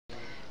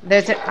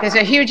There's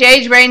a huge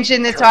age range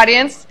in this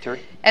audience,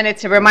 and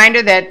it's a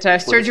reminder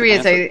that surgery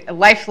is a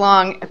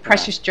lifelong,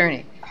 precious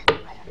journey.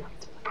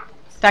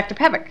 Dr.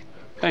 Pevec.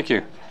 Thank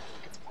you.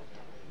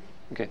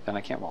 Okay, then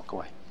I can't walk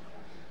away.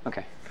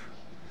 Okay.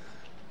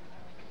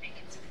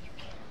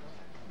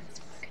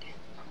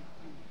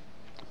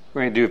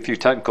 We're going to do a few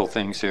technical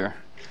things here.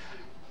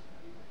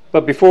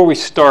 But before we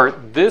start,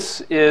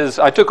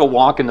 I took a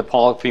walk in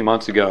Nepal a few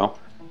months ago,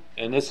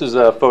 and this is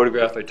a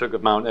photograph I took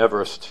of Mount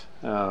Everest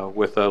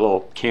with a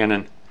little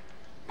Canon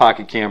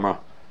pocket camera.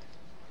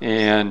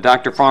 And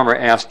Dr. Farmer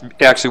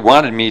actually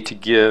wanted me to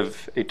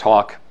give a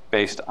talk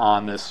based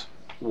on this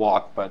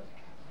walk, but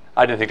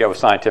I didn't think that was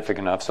scientific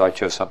enough, so I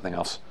chose something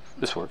else.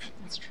 This works.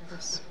 Let's try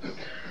this.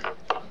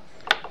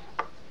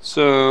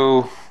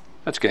 So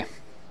that's okay.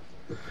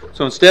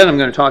 So instead, I'm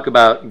going to talk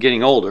about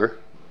getting older.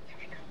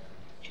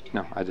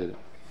 No, I did it.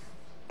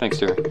 Thanks,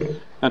 Terry. I'm going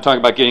to talk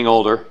about getting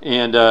older.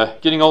 And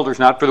getting older is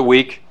not for the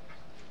weak,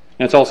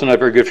 and it's also not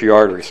very good for your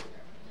arteries.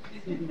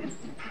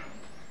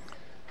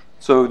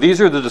 So these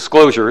are the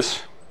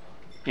disclosures,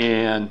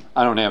 and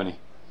I don't have any.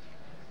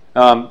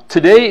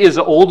 Today is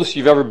the oldest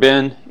you've ever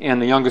been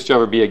and the youngest you'll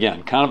ever be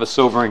again. Kind of a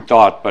sobering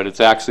thought, but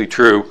it's actually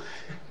true.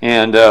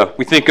 And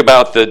we think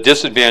about the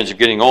disadvantage of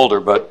getting older,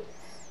 but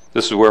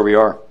this is where we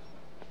are.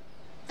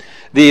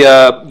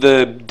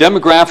 The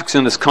demographics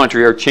in this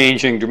country are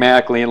changing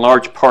dramatically in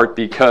large part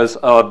because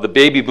of the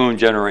baby boom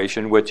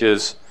generation, which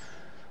is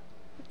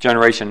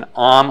generation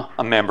I'm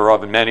a member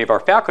of and many of our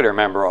faculty are a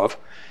member of.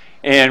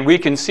 And we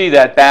can see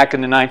that back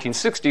in the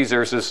 1960s,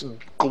 there's this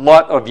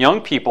glut of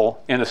young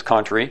people in this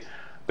country.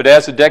 But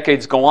as the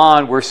decades go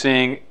on, we're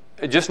seeing,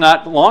 just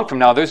not long from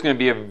now, there's going to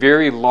be a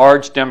very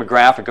large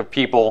demographic of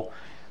people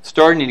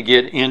starting to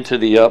get into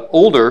the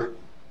older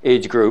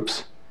age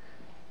groups.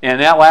 And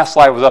that last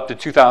slide was up to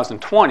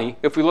 2020.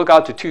 If we look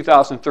out to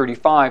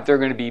 2035, there are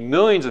going to be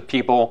millions of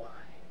people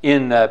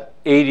in the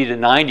 80 to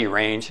 90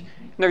 range. And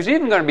there's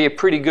even going to be a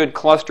pretty good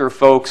cluster of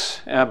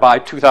folks by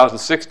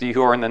 2060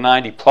 who are in the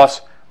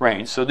 90-plus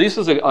range. So this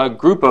is a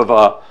group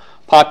of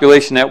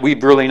population that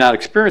we've really not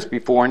experienced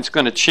before, and it's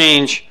going to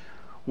change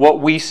what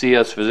we see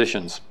as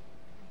physicians.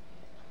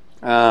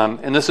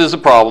 And this is a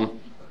problem.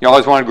 You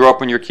always want to grow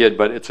up when you're a kid,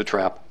 but it's a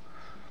trap.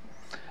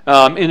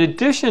 In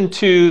addition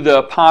to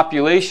the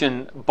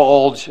population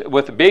bulge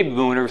with the baby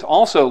boomers,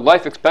 also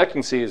life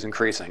expectancy is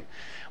increasing.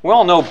 We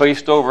all know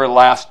based over the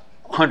last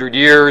 100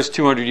 years,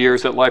 200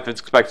 years that life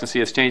expectancy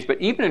has changed,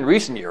 but even in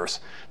recent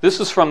years,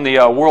 this is from the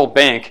World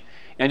Bank,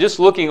 and just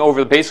looking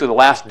over basically the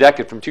last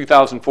decade from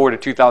 2004 to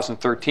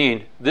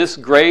 2013, this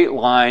gray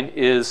line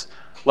is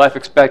life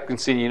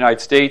expectancy in the United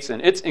States,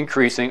 and it's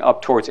increasing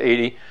up towards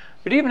 80.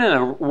 But even in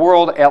a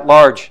world at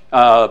large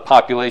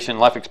population,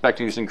 life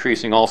expectancy is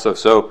increasing also.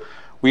 So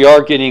we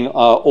are getting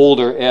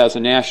older as a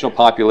national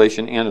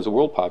population and as a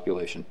world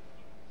population.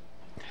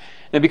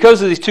 And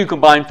because of these two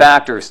combined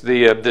factors,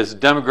 this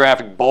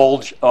demographic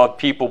bulge of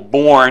people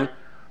born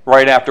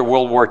right after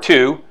World War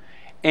II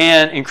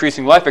and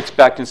increasing life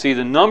expectancy,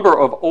 the number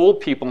of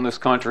old people in this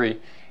country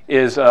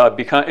is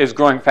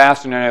growing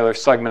faster than any other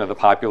segment of the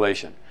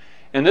population.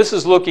 And this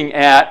is looking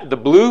at the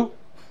blue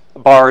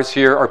bars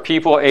here are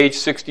people aged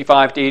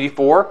 65 to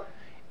 84,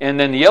 and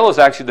then the yellow is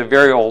actually the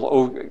very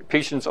old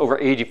patients over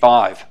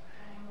 85.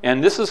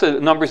 And this is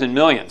numbers in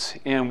millions.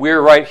 And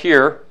we're right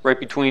here, right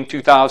between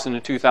 2000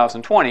 and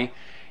 2020.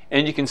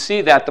 And you can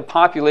see that the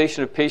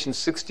population of patients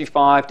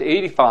 65 to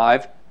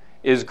 85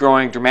 is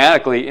growing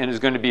dramatically and is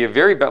going to be a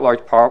very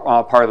large part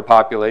of the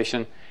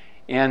population.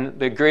 And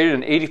the greater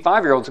than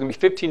 85-year-olds is going to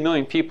be 15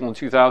 million people in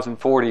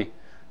 2040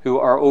 who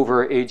are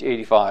over age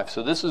 85.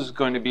 So this is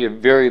going to be a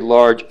very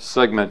large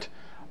segment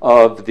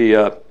of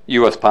the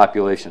U.S.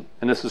 population.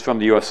 And this is from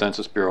the U.S.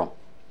 Census Bureau.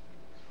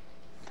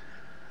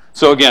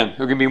 So again,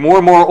 there are going to be more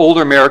and more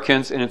older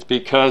Americans, and it's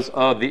because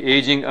of the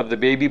aging of the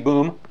baby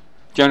boom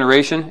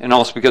generation and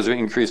also because of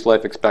increased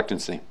life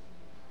expectancy.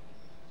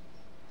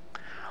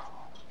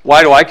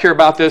 Why do I care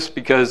about this?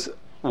 Because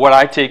what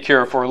I take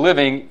care of for a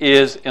living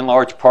is in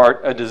large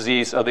part a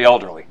disease of the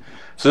elderly.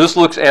 So this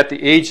looks at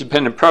the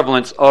age-dependent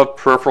prevalence of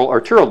peripheral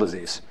arterial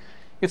disease.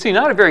 You can see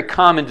not a very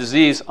common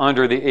disease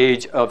under the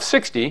age of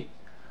 60,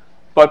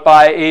 but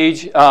by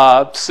age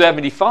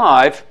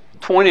 75,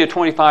 20 to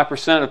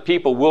 25% of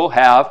people will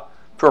have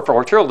peripheral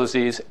arterial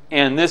disease,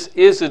 and this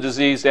is a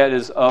disease that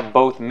is of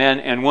both men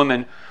and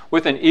women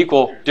with an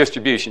equal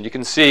distribution. You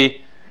can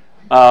see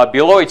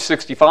below age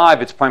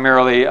 65, it's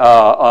primarily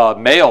a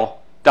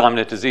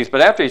male-dominant disease, but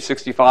after age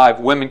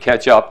 65, women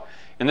catch up,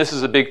 and this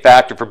is a big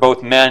factor for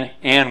both men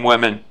and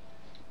women,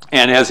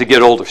 and as they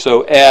get older.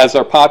 So as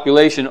our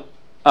population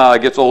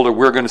gets older,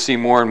 we're going to see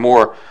more and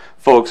more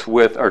folks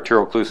with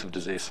arterial-occlusive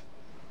disease.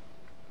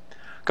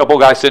 A couple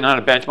of guys sitting on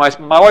a bench. My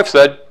wife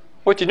said,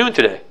 "What you doing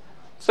today?"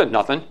 I said,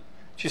 "Nothing."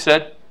 She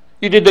said,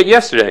 "You did that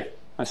yesterday."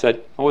 I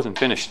said, "I wasn't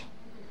finished."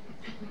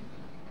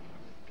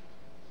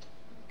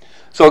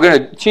 So I'm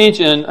going to change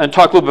and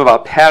talk a little bit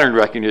about pattern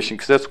recognition,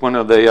 because that's one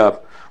of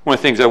the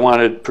things I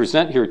wanted to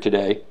present here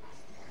today.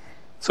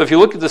 So if you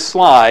look at the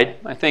slide,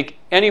 I think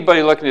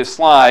anybody looking at this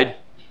slide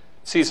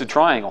sees a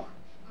triangle.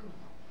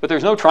 But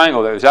there's no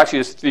triangle there. There's actually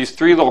just these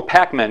three little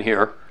Pac-Men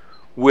here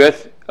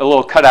with a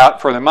little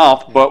cutout for their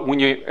mouth. But when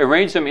you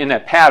arrange them in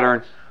that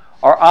pattern,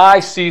 our eye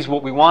sees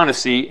what we want to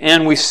see,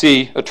 and we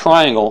see a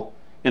triangle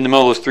in the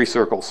middle of those three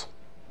circles.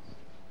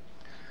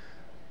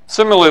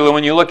 Similarly,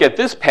 when you look at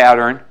this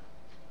pattern,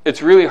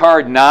 it's really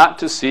hard not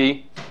to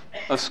see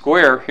a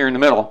square here in the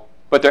middle.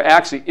 But there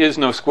actually is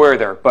no square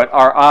there. But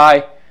our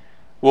eye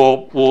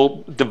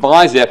will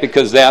devise that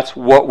because that's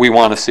what we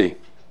want to see.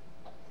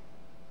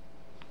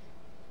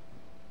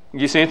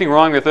 You see anything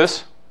wrong with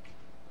this?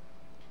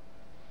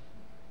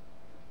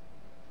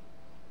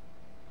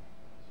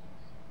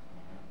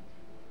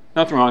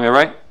 Nothing wrong there,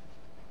 right?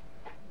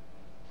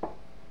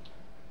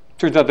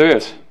 Turns out there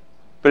is.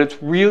 But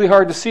it's really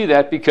hard to see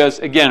that because,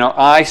 again, our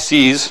eye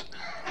sees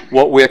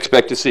what we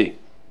expect to see.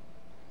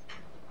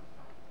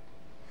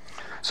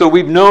 So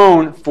we've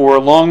known for a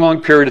long,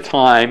 long period of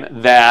time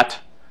that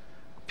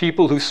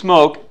people who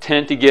smoke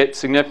tend to get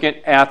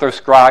significant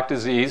atherosclerotic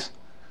disease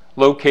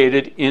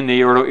located in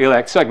the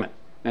aortoiliac segment.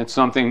 That's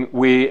something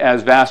we,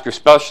 as vascular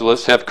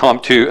specialists, have come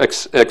to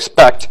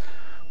expect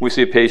when we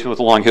see a patient with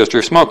a long history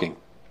of smoking.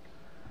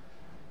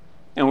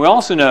 And we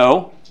also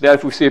know that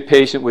if we see a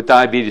patient with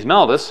diabetes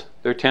mellitus,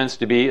 there tends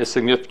to be a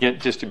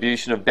significant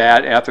distribution of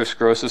bad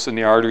atherosclerosis in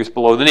the arteries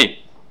below the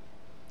knee.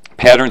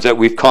 Patterns that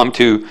we've come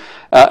to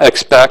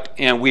expect,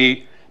 and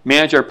we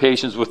manage our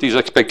patients with these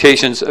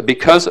expectations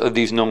because of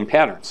these known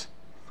patterns.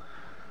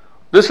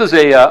 This is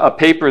a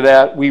paper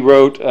that we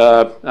wrote.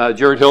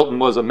 Jared Hilton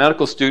was a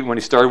medical student when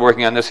he started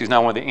working on this. He's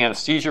now one of the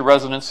anesthesia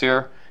residents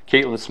here.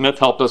 Caitlin Smith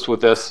helped us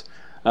with this.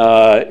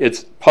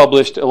 It's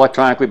published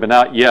electronically, but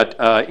not yet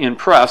in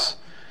press.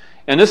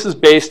 And this is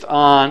based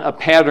on a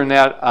pattern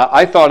that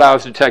I thought I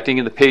was detecting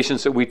in the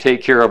patients that we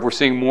take care of. We're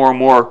seeing more and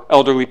more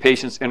elderly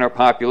patients in our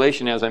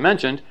population, as I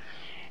mentioned.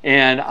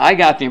 And I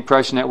got the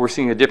impression that we're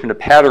seeing a different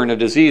pattern of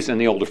disease in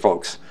the older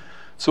folks.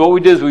 So what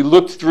we did is we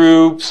looked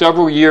through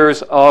several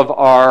years of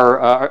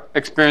our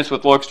experience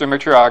with low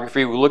extremity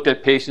arteriography. We looked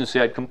at patients who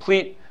had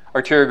complete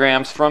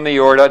arteriograms from the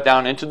aorta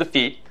down into the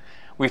feet.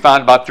 We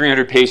found about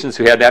 300 patients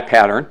who had that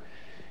pattern.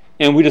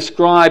 And we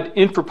described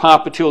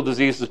infrapopliteal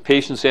disease as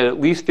patients who had at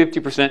least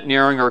 50%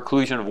 narrowing or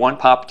occlusion of one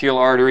popliteal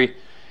artery.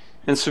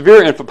 And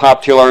severe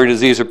infrapopliteal artery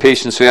disease are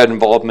patients who had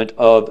involvement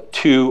of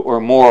two or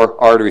more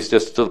arteries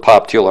distal to the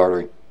popliteal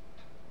artery.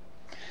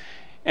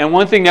 And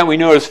one thing that we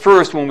noticed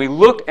first when we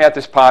look at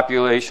this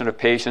population of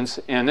patients,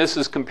 and this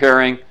is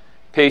comparing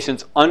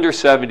patients under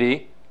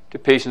 70 to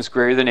patients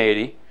greater than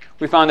 80,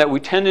 we found that we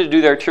tended to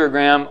do the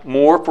arteriogram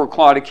more for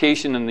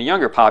claudication in the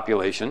younger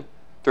population,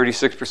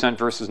 36%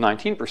 versus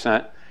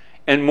 19%,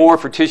 and more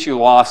for tissue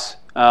loss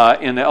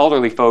in the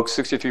elderly folks,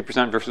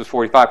 63% versus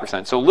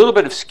 45%. So a little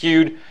bit of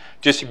skewed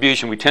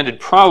distribution. We tended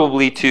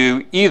probably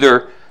to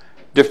either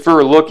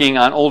defer looking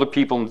on older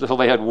people until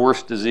they had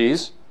worse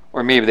disease,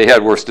 or maybe they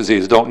had worse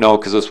disease. Don't know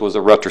because this was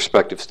a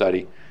retrospective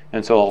study.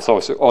 And so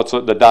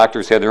also the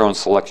doctors had their own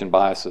selection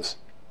biases.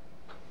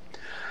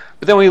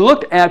 But then we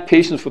looked at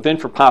patients with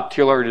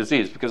infrapopliteal artery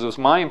disease because it was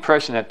my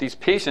impression that these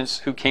patients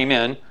who came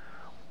in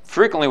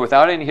frequently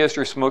without any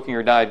history of smoking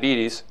or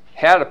diabetes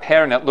had a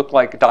pattern that looked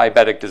like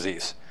diabetic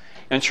disease.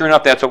 And sure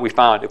enough, that's what we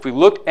found. If we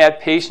looked at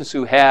patients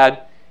who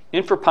had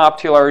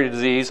infrapopliteal artery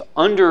disease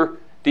under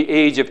the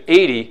age of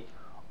 80,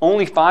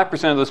 only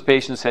 5% of those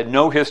patients had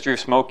no history of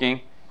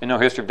smoking and no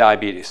history of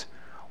diabetes.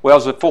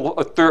 Whereas a full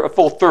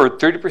third,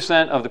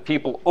 30% of the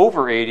people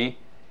over 80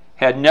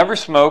 had never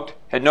smoked,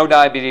 had no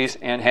diabetes,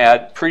 and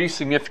had pretty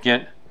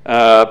significant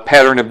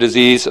pattern of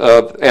disease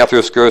of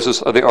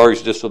atherosclerosis of the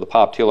arteries distal to the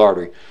popliteal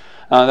artery.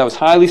 That was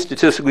highly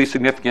statistically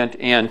significant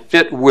and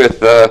fit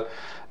with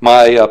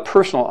my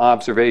personal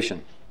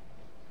observation.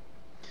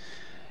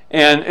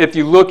 And if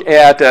you look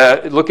at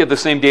the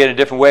same data in a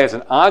different way as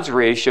an odds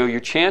ratio, your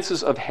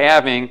chances of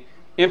having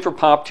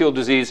infrapopliteal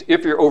disease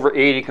if you're over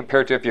 80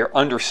 compared to if you're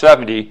under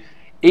 70,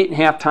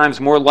 8.5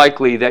 times more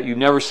likely that you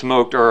never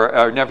smoked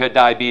or never had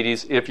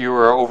diabetes if you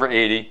were over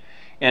 80.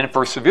 And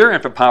for severe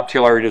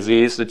infrapopliteal artery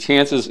disease,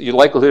 your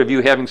likelihood of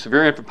you having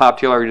severe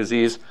infrapopliteal artery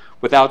disease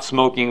without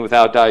smoking,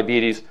 without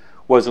diabetes,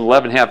 was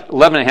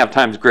 11.5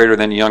 times greater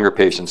than younger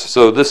patients.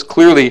 So this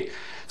clearly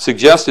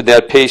suggested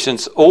that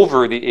patients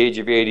over the age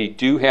of 80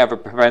 do have a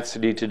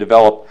propensity to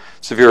develop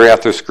severe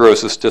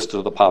atherosclerosis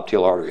distal to the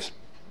popliteal arteries.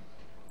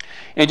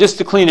 And just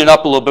to clean it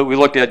up a little bit, we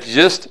looked at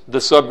just the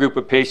subgroup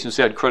of patients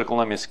who had critical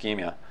limb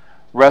ischemia,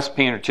 rest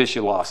pain or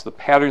tissue loss, the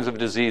patterns of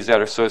disease that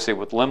are associated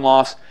with limb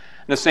loss,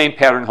 and the same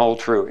pattern hold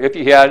true. If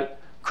you had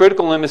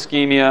critical limb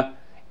ischemia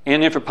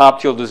and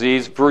infrapopliteal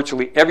disease,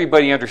 virtually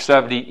everybody under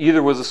 70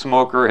 either was a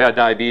smoker or had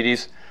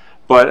diabetes,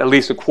 but at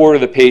least a quarter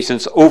of the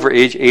patients over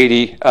age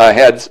 80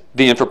 had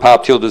the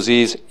infrapopliteal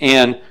disease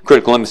and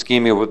critical limb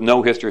ischemia with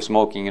no history of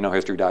smoking and no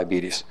history of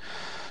diabetes.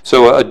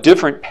 So a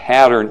different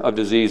pattern of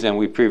disease than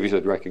we previously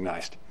had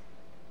recognized.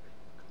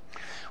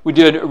 We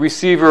did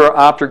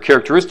receiver-opter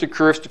characteristic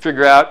curves to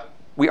figure out.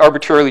 We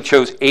arbitrarily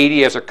chose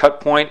 80 as our cut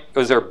point. It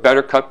was our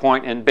better cut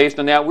point, and based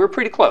on that, we were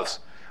pretty close.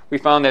 We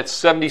found that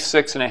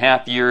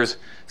 76.5 years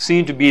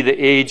seemed to be the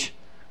age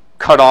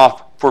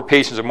cutoff for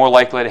patients are more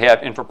likely to have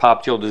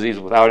infrapopliteal disease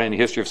without any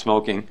history of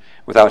smoking,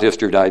 without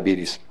history of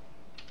diabetes.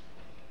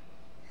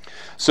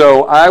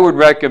 So I would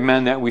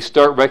recommend that we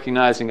start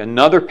recognizing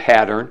another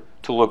pattern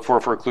to look for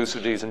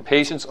occlusive disease. In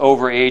patients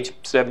over age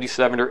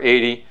 77 or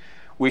 80,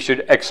 we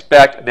should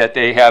expect that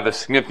they have a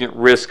significant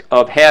risk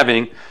of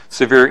having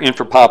severe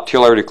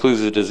infrapopliteal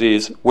occlusive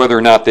disease, whether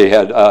or not they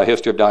had a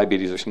history of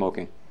diabetes or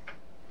smoking.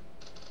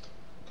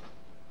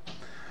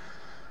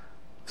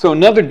 So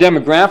another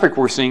demographic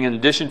we're seeing, in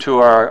addition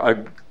to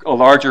a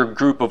larger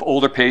group of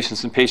older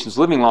patients and patients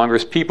living longer,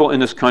 is people in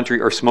this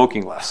country are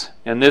smoking less.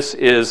 And this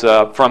is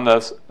from the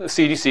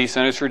CDC,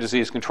 Centers for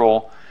Disease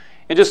Control.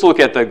 And just look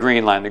at the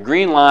green line. The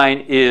green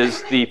line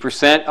is the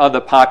percent of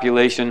the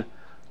population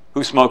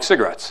who smoke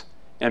cigarettes.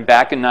 And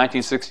back in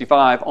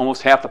 1965,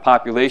 almost half the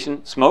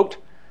population smoked.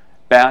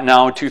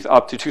 Now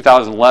up to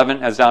 2011,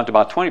 that's down to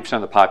about 20%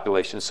 of the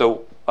population.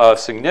 So a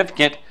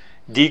significant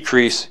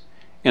decrease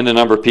in the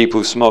number of people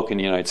who smoke in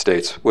the United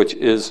States, which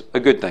is a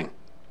good thing,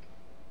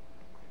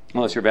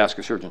 unless you're a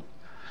vascular surgeon.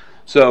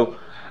 So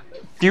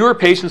fewer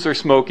patients are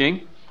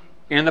smoking,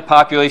 and the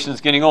population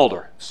is getting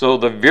older. So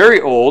the very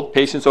old,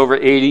 patients over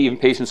 80, even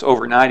patients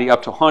over 90,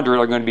 up to 100,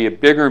 are going to be a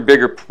bigger and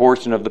bigger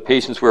proportion of the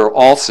patients we're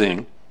all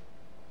seeing.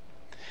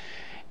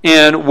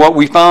 And what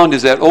we found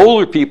is that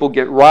older people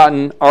get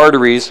rotten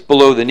arteries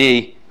below the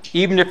knee,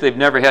 even if they've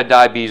never had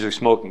diabetes or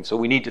smoking. So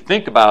we need to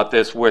think about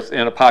this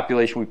within a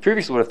population we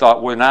previously would have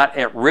thought were not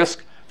at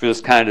risk for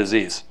this kind of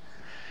disease.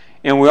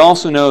 And we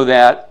also know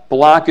that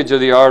blockage of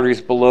the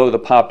arteries below the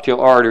popliteal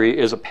artery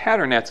is a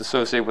pattern that's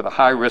associated with a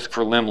high risk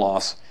for limb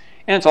loss,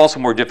 and it's also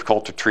more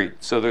difficult to treat.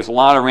 So there's a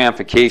lot of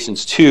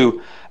ramifications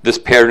to this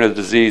pattern of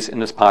disease in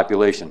this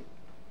population.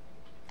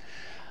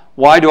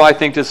 Why do I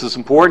think this is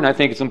important? I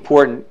think it's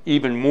important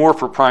even more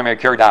for primary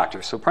care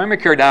doctors. So primary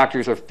care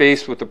doctors are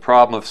faced with the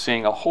problem of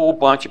seeing a whole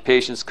bunch of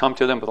patients come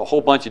to them with a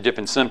whole bunch of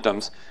different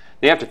symptoms.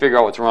 They have to figure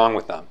out what's wrong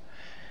with them.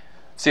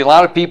 See, a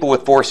lot of people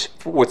with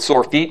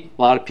sore feet,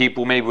 a lot of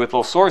people maybe with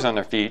little sores on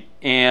their feet,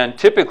 and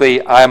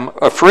typically I'm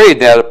afraid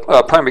that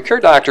a primary care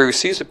doctor who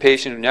sees a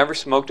patient who never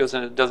smoked,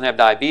 doesn't have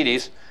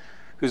diabetes,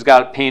 who's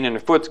got pain in their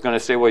foot, is going to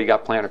say, well, you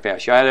got plantar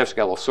fasciitis, you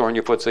got a little sore in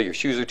your foot, say your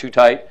shoes are too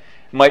tight.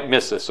 Might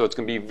miss this. So it's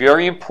going to be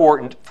very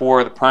important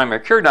for the primary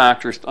care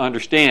doctors to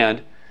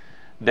understand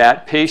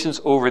that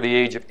patients over the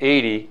age of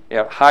 80 are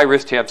at high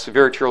risk to have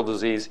severe arterial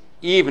disease,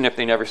 even if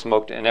they never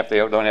smoked and if they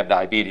don't have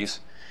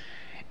diabetes.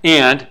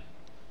 And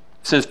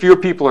since fewer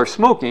people are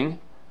smoking,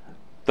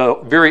 the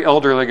very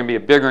elderly are going to be a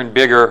bigger and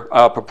bigger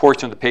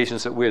proportion of the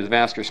patients that we as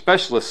vascular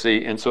specialists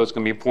see, and so it's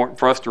going to be important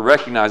for us to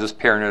recognize this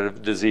pattern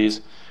of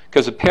disease,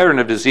 because the pattern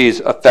of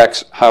disease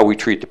affects how we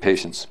treat the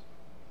patients.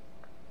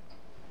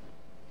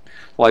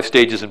 Life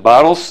stages and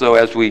bottles. So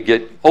as we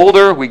get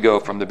older, we go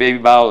from the baby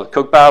bottle to the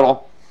Coke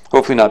bottle,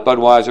 hopefully not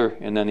Budweiser,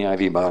 and then the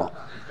IV bottle.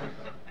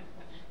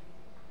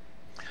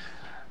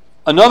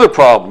 Another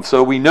problem.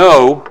 So we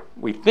know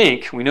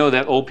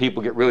that old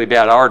people get really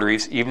bad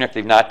arteries, even if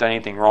they've not done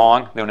anything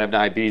wrong. They don't have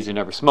diabetes, they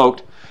never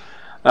smoked.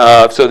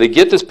 So they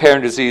get this pattern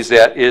of disease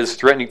that is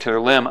threatening to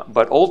their limb,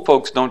 but old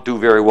folks don't do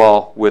very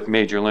well with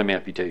major limb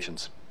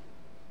amputations.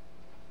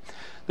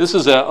 This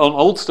is an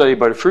old study,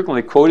 but a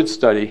frequently quoted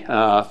study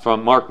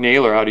from Mark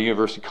Naylor out of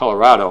University of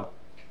Colorado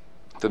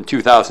from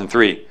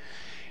 2003.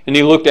 And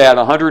he looked at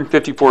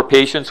 154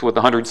 patients with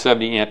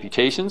 170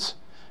 amputations,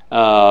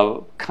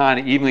 kind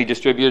of evenly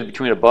distributed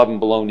between above and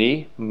below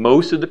knee.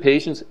 Most of the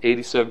patients,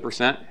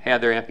 87%,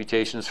 had their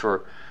amputations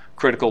for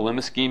critical limb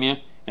ischemia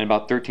and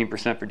about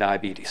 13% for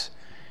diabetes.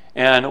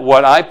 And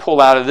what I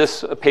pull out of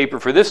this paper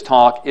for this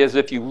talk is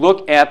if you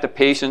look at the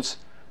patients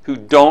who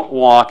don't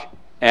walk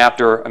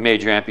after a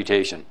major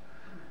amputation.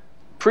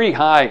 Pretty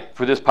high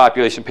for this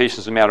population of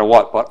patients no matter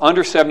what, but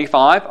under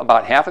 75,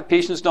 about half of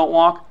patients don't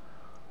walk.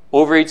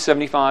 Over age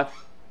 75,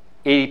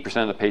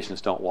 80% of the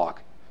patients don't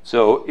walk.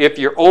 So if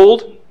you're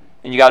old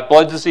and you got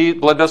blood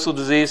vessel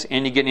disease,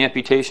 and you get an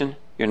amputation,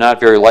 you're not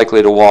very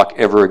likely to walk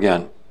ever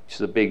again, which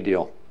is a big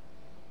deal.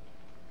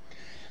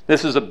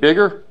 This is a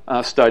bigger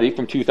study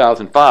from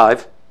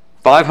 2005,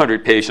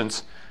 500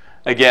 patients.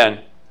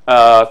 Again,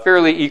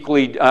 fairly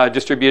equally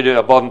distributed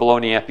above and below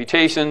knee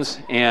amputations,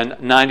 and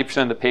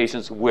 90% of the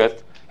patients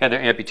had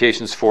their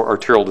amputations for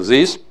arterial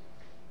disease.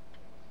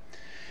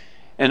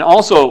 And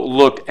also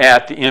look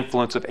at the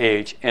influence of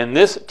age. And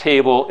this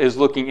table is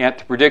looking at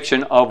the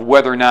prediction of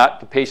whether or not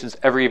the patient's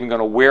ever even going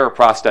to wear a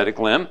prosthetic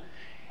limb.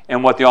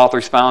 And what the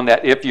authors found,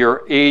 that if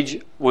your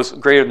age was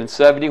greater than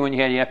 70 when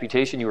you had the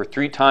amputation, you were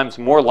 3 times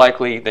more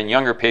likely than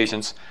younger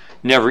patients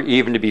never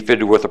even to be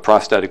fitted with a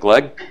prosthetic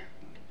leg.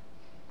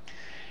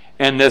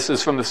 And this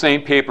is from the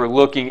same paper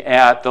looking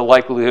at the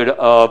likelihood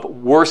of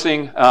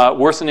worsening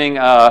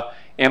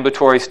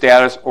ambulatory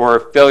status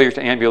or failure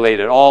to ambulate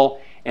at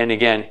all. And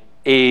again,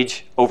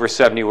 age over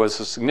 70 was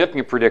a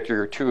significant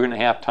predictor,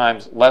 2.5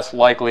 times less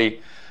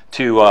likely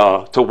to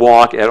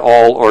walk at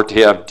all or to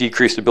have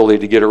decreased ability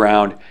to get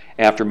around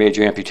after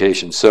major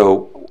amputation.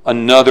 So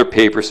another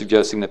paper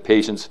suggesting that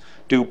patients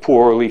do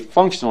poorly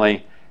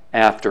functionally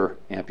after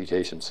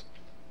amputations.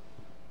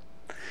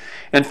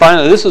 And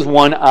finally, this is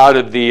one out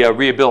of the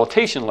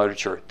rehabilitation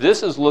literature.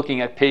 This is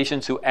looking at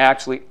patients who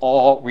actually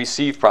all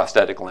receive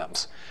prosthetic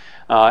limbs.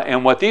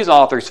 And what these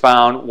authors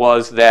found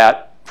was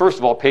that, first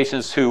of all,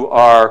 patients who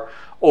are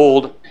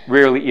old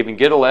rarely even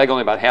get a leg.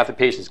 Only about half the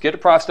patients get a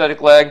prosthetic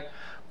leg.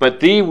 But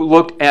they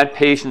looked at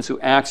patients who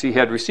actually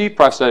had received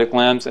prosthetic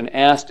limbs and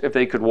asked if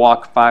they could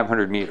walk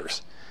 500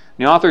 meters.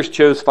 The authors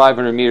chose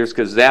 500 meters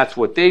because that's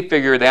what they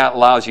figure that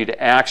allows you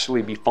to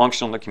actually be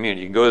functional in the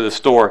community. You can go to the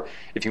store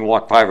if you can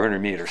walk 500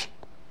 meters.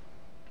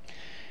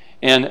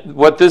 And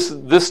what this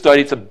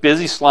study, it's a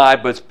busy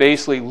slide, but it's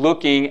basically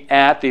looking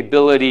at the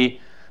ability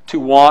to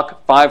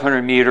walk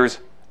 500 meters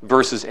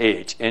versus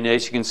age. And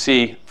as you can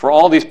see, for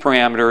all these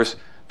parameters,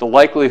 the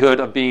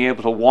likelihood of being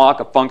able to walk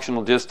a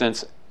functional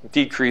distance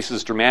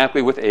decreases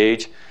dramatically with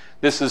age.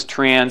 This is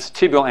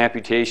trans-tibial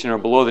amputation or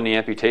below-the-knee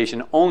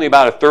amputation. Only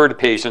about a third of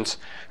patients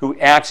who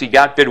actually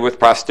got fitted with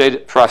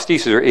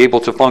prosthesis are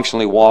able to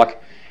functionally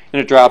walk. And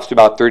it drops to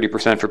about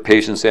 30% for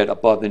patients at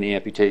above-the-knee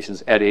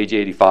amputations at age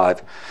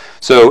 85.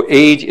 So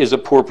age is a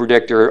poor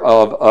predictor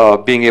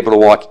of being able to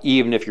walk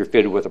even if you're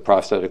fitted with a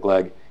prosthetic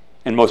leg.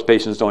 And most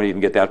patients don't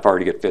even get that far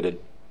to get fitted.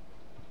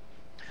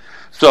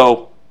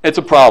 So it's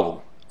a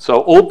problem.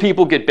 So old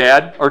people get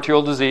bad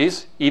arterial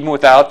disease even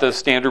without the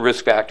standard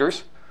risk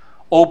factors.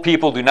 Old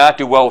people do not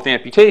do well with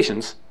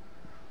amputations.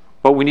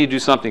 But we need to do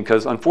something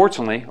because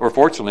unfortunately, or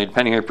fortunately,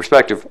 depending on your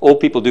perspective, old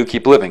people do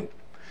keep living.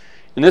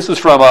 And this is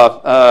from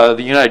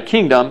the United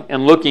Kingdom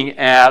and looking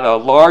at a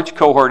large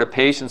cohort of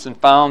patients and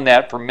found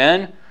that for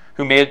men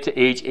who made it to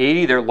age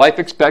 80, their life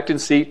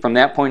expectancy from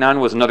that point on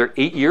was another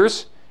 8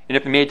 years. And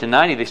if they made it to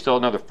 90, they still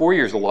had another 4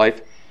 years of life,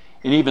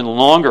 and even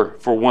longer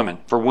for women.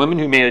 For women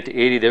who made it to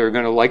 80, they were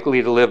going to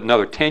likely to live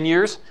another 10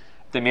 years.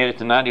 If they made it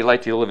to 90,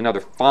 likely to live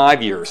another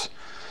 5 years.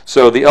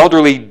 So the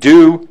elderly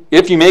do,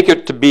 if you make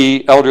it to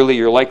be elderly,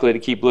 you're likely to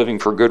keep living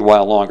for a good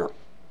while longer.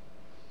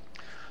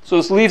 So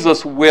this leaves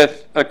us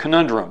with a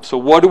conundrum. So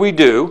what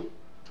do?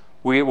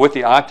 With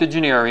the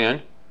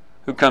octogenarian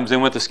who comes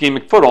in with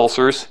ischemic foot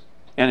ulcers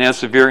and has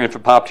severe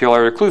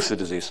infrapopliteal occlusive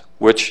disease,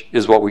 which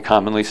is what we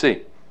commonly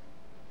see.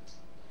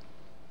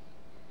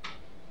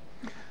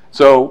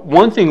 So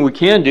one thing we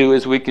can do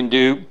is we can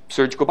do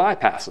surgical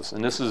bypasses.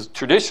 And this is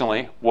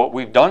traditionally what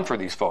we've done for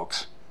these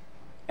folks.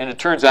 And it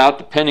turns out,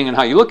 depending on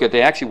how you look at it,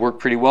 they actually work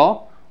pretty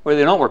well or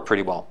they don't work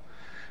pretty well.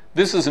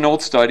 This is an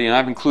old study, and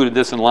I've included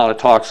this in a lot of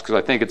talks because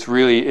I think it's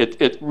really,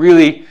 it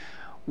really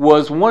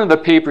was one of the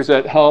papers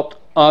that helped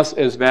us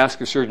as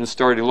vascular surgeons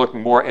start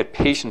looking more at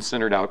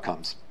patient-centered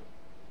outcomes.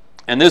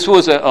 And this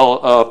was a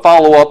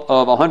follow-up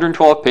of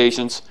 112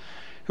 patients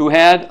who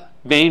had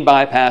vein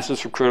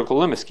bypasses for critical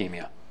limb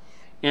ischemia.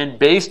 And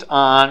based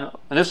on,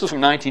 and this was from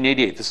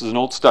 1988, this is an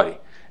old study,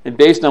 and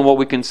based on what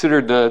we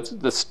considered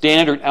the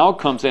standard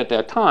outcomes at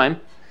that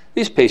time,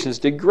 these patients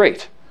did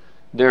great.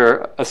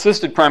 Their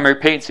assisted primary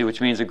patency,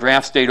 which means the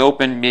graft stayed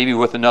open, maybe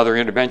with another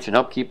intervention,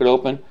 help keep it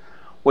open,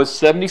 was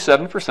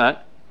 77%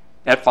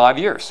 at 5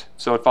 years.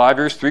 So at 5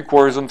 years,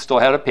 3/4 of them still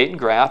had a patent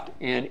graft,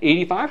 and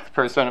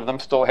 85% of them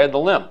still had the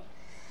limb.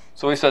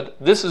 So we said,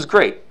 this is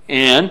great.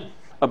 And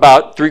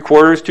about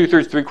 3/4,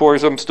 2/3, 3/4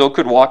 of them still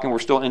could walk and were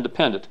still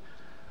independent.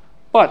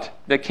 But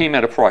that came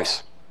at a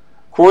price.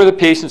 A quarter of the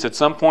patients at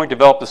some point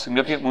developed a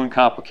significant wound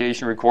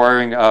complication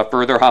requiring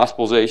further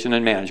hospitalization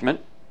and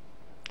management.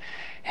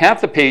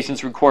 Half the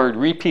patients required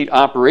repeat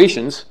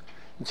operations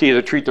to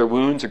either treat their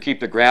wounds or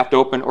keep the graft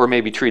open or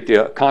maybe treat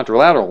the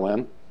contralateral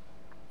limb.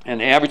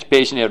 And the average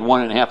patient had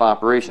 1.5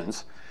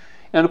 operations.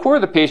 And a quarter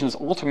of the patients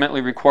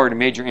ultimately required a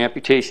major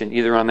amputation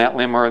either on that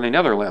limb or on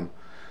another limb.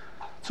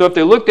 So if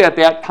they looked at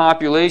that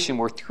population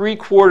where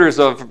 3/4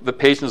 of the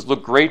patients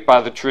looked great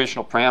by the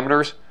traditional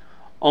parameters,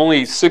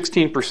 only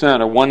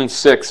 16%, or 1 in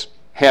 6,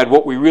 had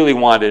what we really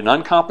wanted, an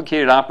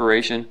uncomplicated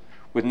operation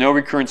with no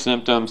recurrent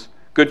symptoms,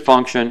 good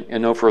function,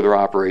 and no further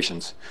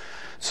operations.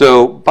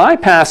 So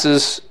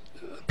bypasses,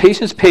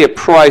 patients pay a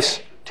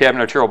price to have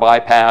an arterial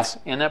bypass,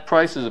 and that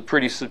price is a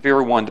pretty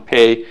severe one to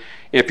pay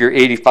if you're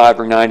 85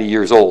 or 90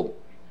 years old.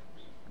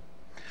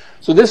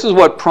 So this is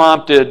what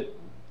prompted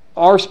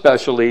our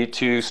specialty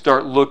to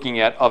start looking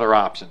at other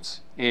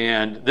options.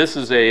 And this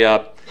is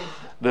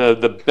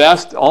the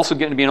best, also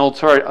getting to be an old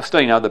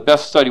study now, the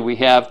best study we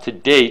have to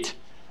date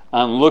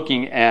on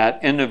looking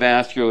at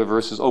endovascular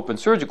versus open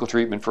surgical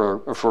treatment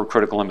for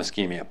critical limb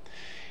ischemia.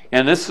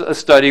 And this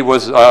study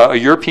was a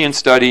European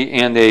study,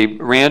 and they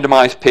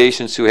randomized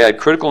patients who had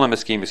critical limb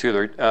ischemia, so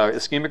either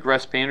ischemic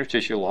rest pain or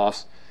tissue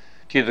loss,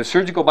 to either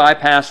surgical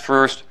bypass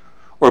first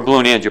or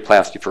balloon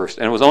angioplasty first.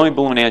 And it was only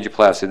balloon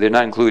angioplasty. They did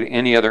not include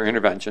any other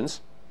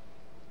interventions.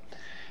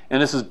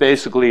 And this is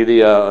basically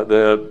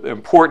the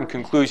important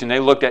conclusion. They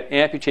looked at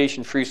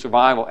amputation-free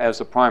survival as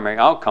the primary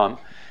outcome.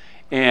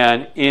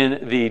 And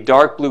in the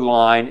dark blue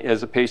line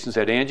is the patients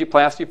had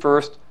angioplasty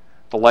first.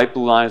 The light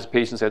blue line is the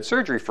patients had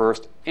surgery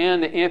first.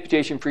 And the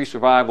amputation-free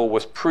survival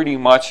was pretty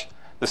much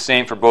the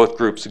same for both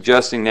groups,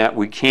 suggesting that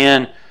we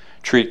can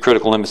treat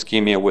critical limb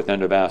ischemia with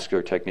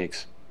endovascular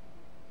techniques.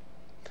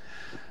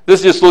 This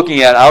is just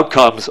looking at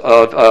outcomes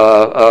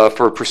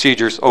for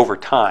procedures over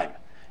time.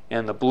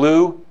 And the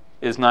blue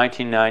is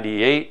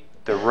 1998.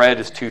 The red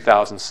is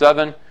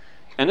 2007.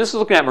 And this is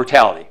looking at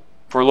mortality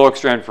for lower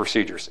extremity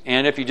procedures.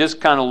 And if you just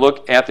kind of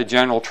look at the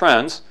general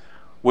trends,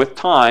 with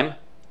time,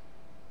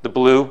 the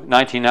blue,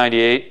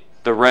 1998,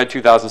 the red,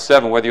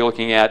 2007, whether you're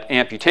looking at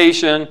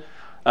amputation,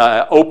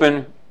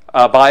 open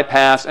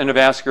bypass,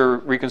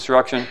 endovascular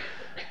reconstruction,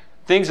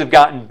 things have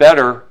gotten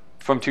better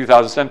from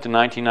 2007 to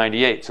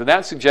 1998. So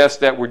that suggests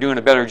that we're doing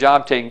a better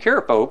job taking care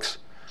of folks.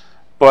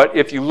 But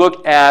if you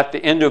look at the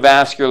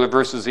endovascular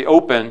versus the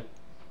open,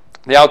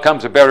 the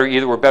outcomes are better.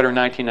 Either were better in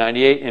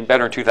 1998 and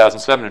better in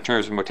 2007 in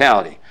terms of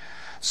mortality.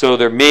 So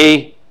there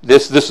may,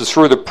 this has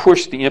further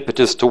pushed the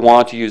impetus to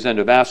want to use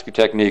endovascular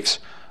techniques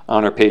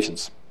on our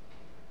patients.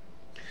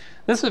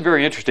 This is a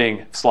very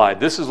interesting slide.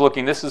 This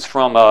is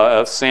from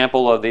a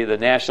sample of the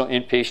national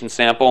inpatient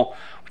sample,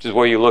 which is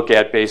where you look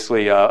at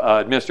basically an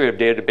administrative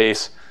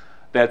database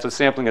that's a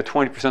sampling of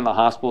 20% of the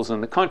hospitals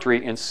in the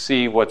country and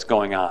see what's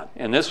going on.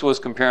 And this was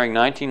comparing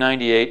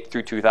 1998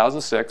 through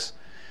 2006.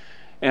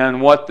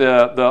 And what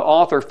the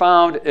author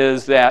found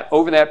is that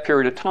over that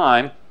period of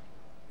time,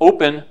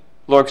 open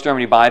lower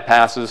extremity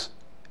bypasses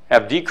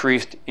have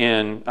decreased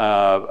in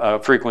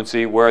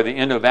frequency, where the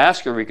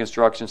endovascular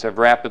reconstructions have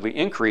rapidly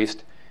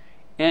increased.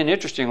 And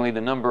interestingly,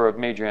 the number of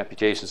major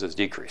amputations has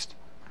decreased.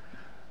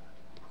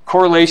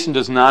 Correlation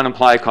does not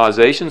imply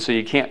causation, so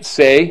you can't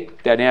say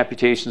that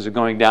amputations are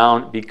going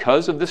down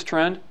because of this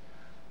trend.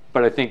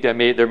 But I think that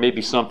there may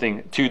be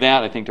something to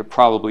that. I think there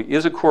probably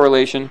is a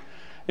correlation.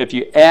 If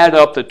you add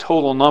up the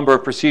total number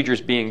of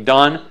procedures being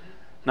done,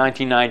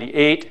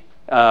 1998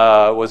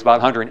 was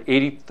about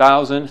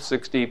 180,000,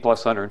 60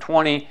 plus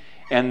 120.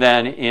 And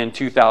then in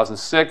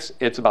 2006,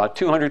 it's about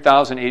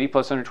 200,000, 80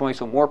 plus 120,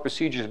 so more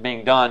procedures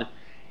being done.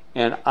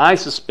 And I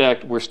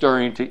suspect we're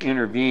starting to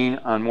intervene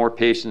on more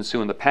patients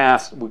who in the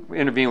past, we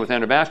intervene with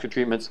endovascular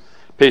treatments,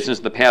 patients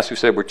in the past who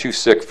said we're too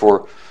sick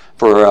for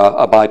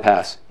a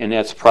bypass. And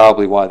that's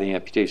probably why the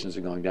amputations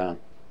are going down.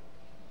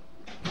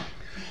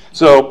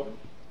 So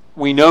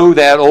we know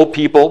that old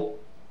people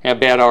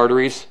have bad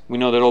arteries. We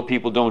know that old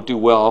people don't do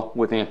well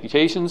with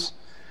amputations.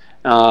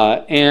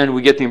 And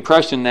we get the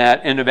impression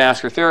that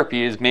endovascular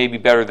therapy is maybe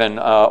better than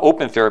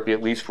open therapy,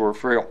 at least for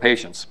frail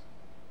patients.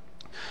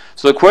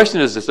 So the question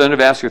is, does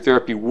endovascular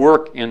therapy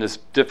work in this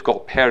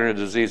difficult pattern of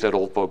disease that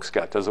old folks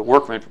got? Does it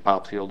work for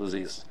infrapopliteal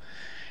disease?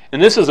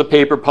 And this is a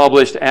paper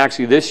published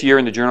actually this year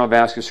in the Journal of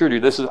Vascular Surgery.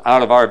 This is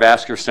out of our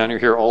vascular center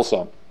here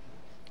also.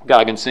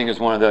 Gagan Singh is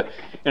one of the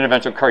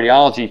interventional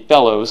cardiology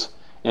fellows,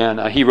 and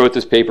he wrote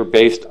this paper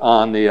based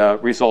on the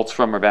results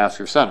from our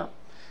vascular center.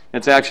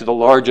 It's actually the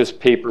largest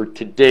paper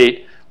to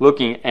date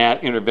looking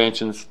at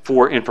interventions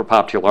for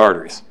infrapopliteal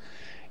arteries.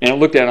 And it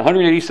looked at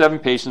 187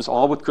 patients,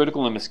 all with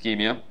critical limb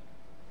ischemia,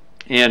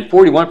 and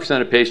 41%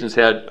 of patients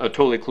had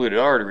totally occluded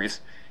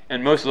arteries,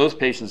 and most of those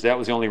patients, that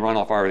was the only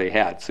runoff artery they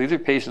had. So these are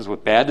patients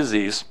with bad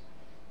disease.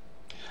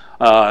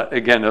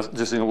 Again,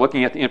 just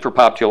looking at the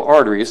infrapopliteal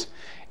arteries,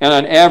 and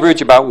on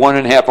average, about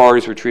 1.5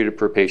 arteries were treated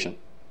per patient.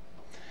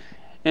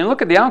 And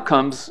look at the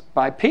outcomes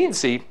by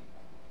patency.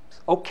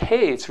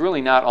 Okay, it's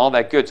really not all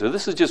that good. So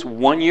this is just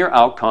 1-year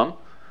outcome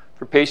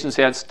for patients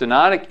who had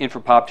stenotic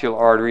infrapopliteal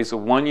arteries. A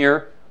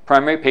 1-year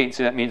primary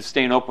patency, that means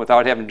staying open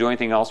without having to do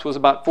anything else, was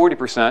about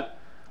 40%.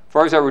 For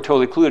arteries that were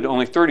totally occluded,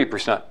 only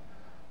 30%.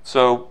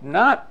 So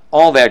not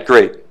all that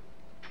great.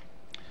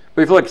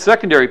 But if you look at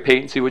secondary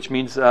patency, which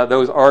means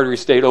those arteries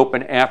stayed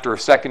open after a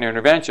secondary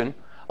intervention,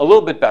 a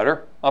little bit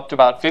better, up to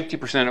about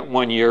 50% at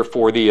 1 year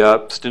for the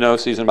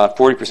stenoses and about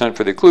 40%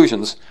 for the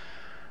occlusions.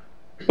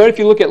 But if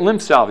you look at limb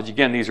salvage,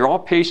 again, these are all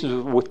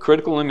patients with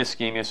critical limb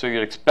ischemia, so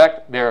you'd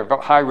expect they're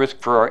at high risk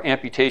for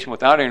amputation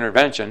without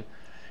intervention.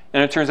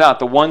 And it turns out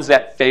the ones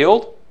that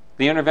failed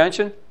the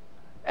intervention,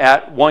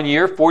 at 1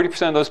 year,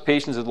 40% of those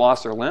patients had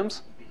lost their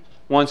limbs.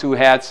 Ones who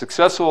had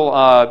successful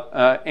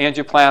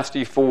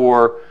angioplasty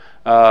for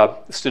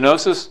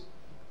stenosis,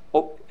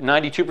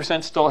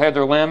 92% still had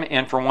their limb,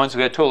 and for ones who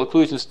had total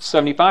occlusions,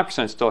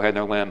 75% still had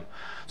their limb.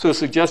 So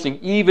suggesting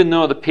even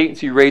though the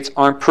patency rates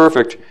aren't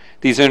perfect,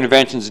 these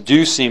interventions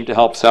do seem to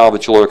help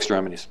salvage lower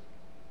extremities,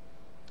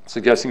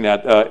 suggesting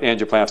that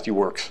angioplasty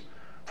works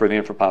for the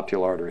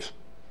infrapopliteal arteries.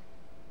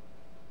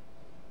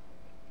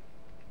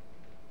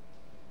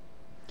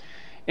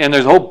 And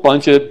there's a whole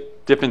bunch of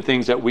different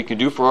things that we can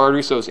do for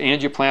arteries. So is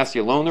angioplasty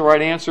alone the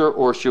right answer,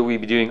 or should we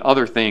be doing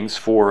other things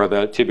for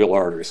the tibial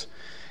arteries?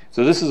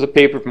 So this is a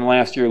paper from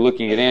last year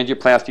looking at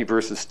angioplasty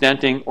versus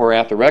stenting or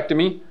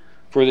atherectomy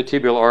for the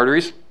tibial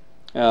arteries.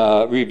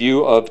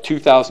 Review of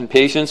 2,000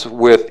 patients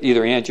with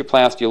either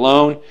angioplasty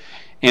alone,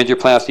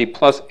 angioplasty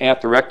plus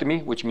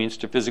atherectomy, which means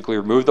to physically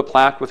remove the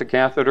plaque with a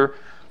catheter,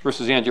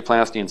 versus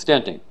angioplasty and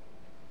stenting.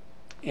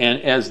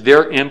 And as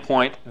their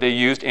endpoint, they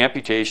used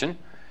amputation.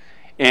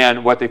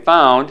 And what they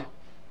found,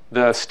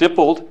 the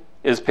stippled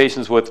is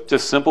patients with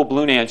just simple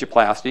balloon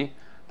angioplasty.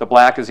 The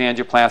black is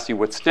angioplasty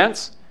with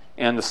stents,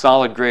 and the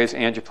solid gray is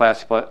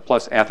angioplasty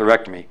plus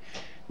atherectomy.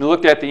 We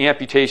looked at the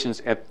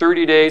amputations at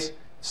 30 days,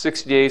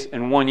 60 days,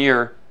 and 1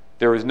 year.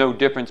 There was no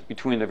difference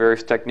between the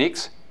various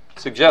techniques,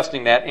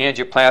 suggesting that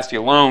angioplasty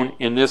alone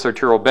in this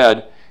arterial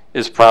bed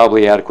is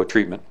probably adequate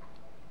treatment.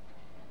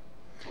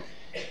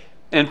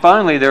 And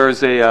finally, there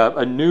is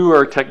a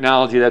newer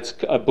technology, that's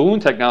a balloon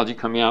technology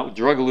coming out with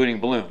drug-eluting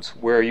balloons,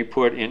 where you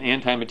put an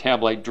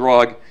anti-metabolite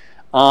drug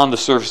on the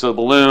surface of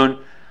the balloon.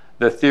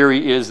 The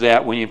theory is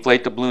that when you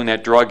inflate the balloon,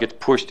 that drug gets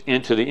pushed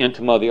into the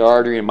intima of the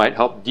artery and might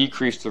help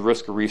decrease the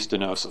risk of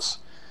restenosis.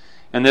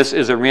 And this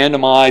is a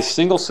randomized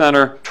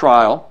single-center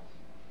trial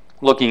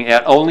looking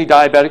at only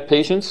diabetic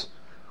patients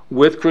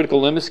with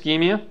critical limb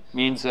ischemia,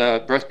 means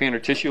breast band or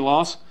tissue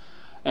loss,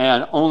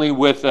 and only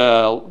with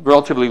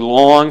relatively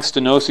long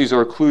stenoses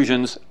or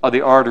occlusions of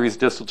the arteries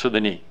distal to the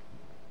knee.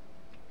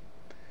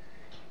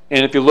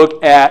 And if you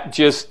look at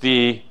just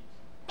the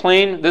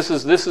plain, this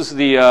is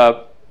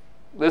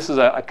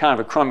a kind of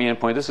a crummy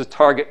endpoint. This is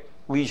target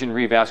lesion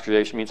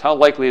revascularization. Means how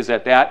likely is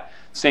that that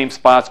same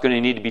spot's going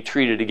to need to be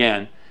treated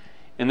again.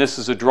 And this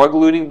is a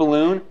drug-eluting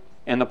balloon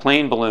and the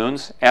plain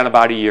balloons at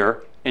about a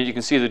year. And you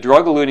can see the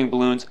drug-eluting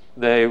balloons,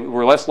 they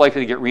were less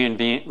likely to get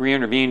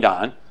re-intervened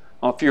on,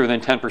 fewer than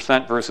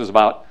 10% versus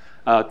about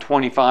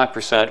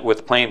 25% with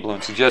the plain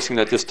balloons, suggesting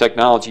that this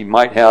technology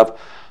might have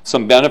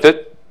some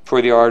benefit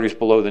for the arteries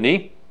below the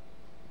knee.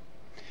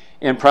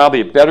 And probably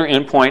a better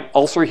endpoint,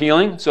 ulcer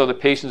healing. So the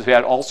patients who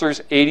had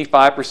ulcers,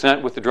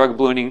 85% with the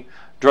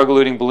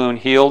drug-eluting balloon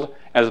healed,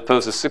 as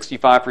opposed to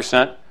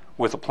 65%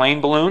 with a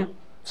plain balloon.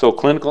 So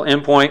clinical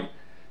endpoint.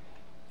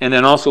 And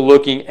then also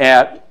looking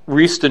at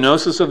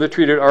restenosis of the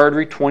treated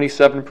artery,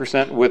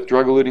 27% with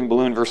drug-eluting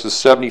balloon versus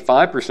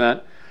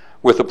 75%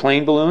 with a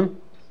plain balloon.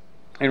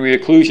 And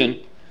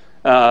reocclusion,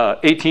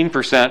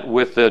 18%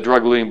 with the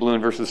drug-eluting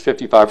balloon versus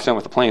 55%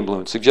 with the plain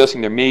balloon,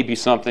 suggesting there may be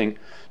something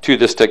to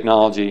this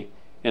technology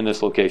in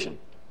this location.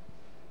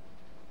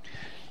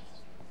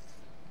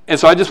 And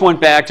so I just went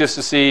back just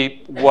to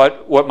see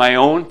what my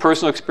own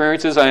personal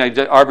experience is. I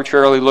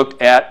arbitrarily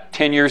looked at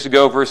 10 years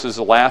ago versus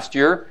the last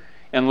year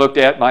and looked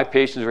at my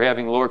patients who were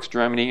having lower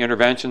extremity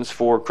interventions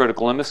for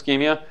critical limb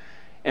ischemia.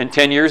 And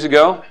 10 years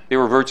ago, they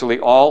were virtually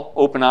all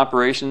open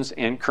operations,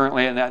 and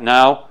currently in that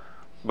now,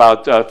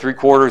 about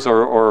 3/4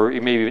 or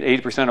maybe even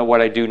 80% of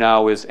what I do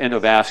now is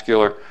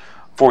endovascular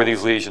for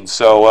these lesions.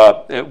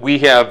 So we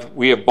have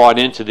bought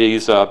into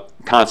these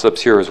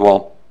concepts here as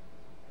well.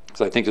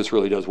 So I think this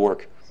really does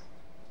work.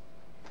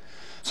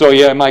 So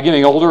yeah, am I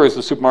getting older? Is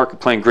the supermarket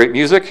playing great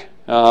music?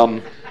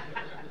 Probably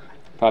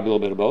a little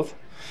bit of both.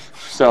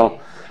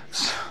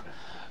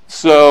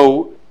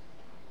 So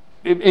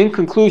in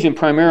conclusion,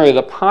 primarily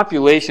the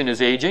population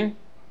is aging.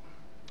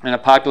 And the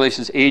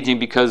population is aging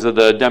because of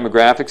the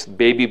demographics. The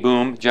baby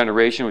boom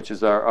generation, which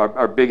is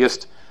our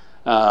biggest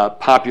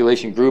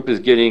population group, is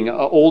getting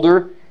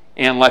older,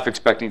 and life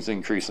expectancy is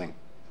increasing.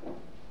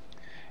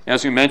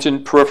 As we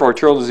mentioned, peripheral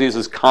arterial disease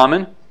is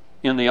common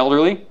in the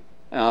elderly,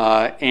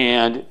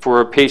 and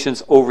for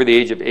patients over the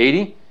age of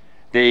 80,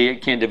 they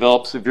can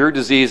develop severe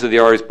disease of the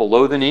arteries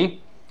below the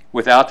knee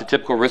without the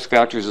typical risk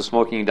factors of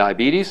smoking and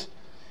diabetes.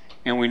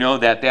 And we know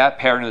that that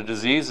pattern of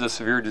disease, the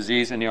severe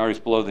disease in the arteries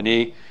below the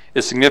knee,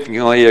 is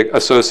significantly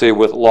associated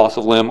with loss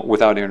of limb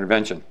without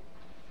intervention.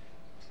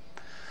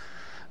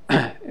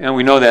 And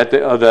we know that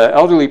the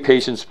elderly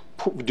patients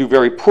do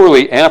very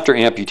poorly after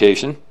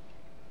amputation.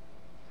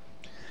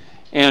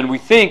 And we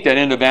think that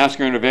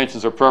endovascular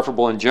interventions are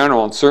preferable in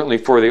general, and certainly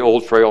for the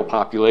old, frail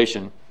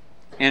population.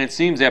 And it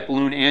seems that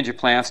balloon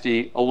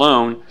angioplasty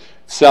alone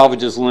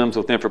salvages limbs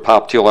with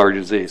infrapopliteal artery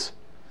disease.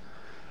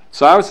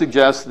 So I would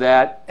suggest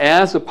that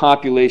as the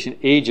population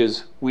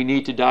ages, we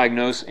need to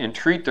diagnose and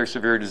treat their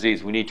severe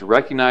disease. We need to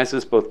recognize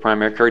this, both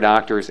primary care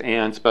doctors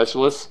and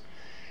specialists.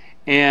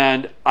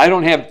 And I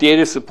don't have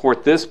data to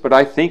support this, but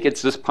I think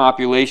it's this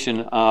population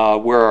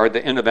where the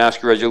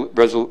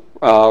endovascular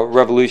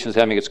revolution is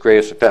having its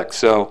greatest effect.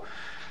 So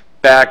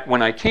back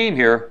when I came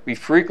here, we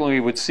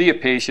frequently would see a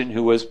patient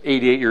who was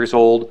 88 years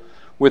old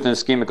with an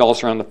ischemic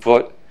ulcer on the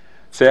foot.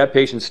 So that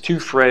patient's too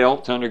frail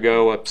to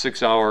undergo a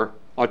 6-hour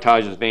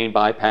autogenous vein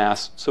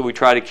bypass. So we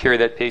try to carry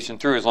that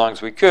patient through as long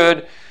as we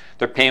could.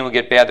 Their pain would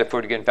get bad, their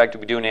foot would get infected,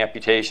 we do an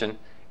amputation,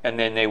 and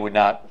then they would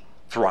not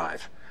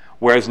thrive.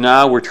 Whereas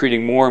now we're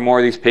treating more and more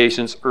of these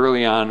patients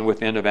early on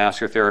with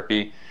endovascular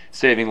therapy,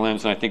 saving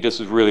limbs, and I think this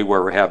is really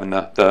where we're having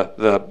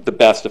the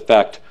best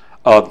effect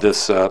of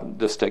these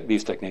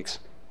techniques.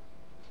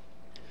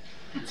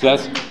 So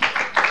that's,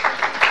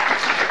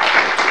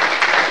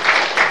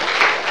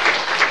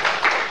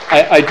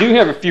 I do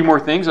have a few more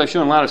things. I've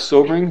shown a lot of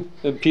sobering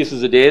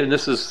pieces of data, and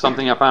this is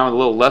something I found a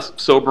little less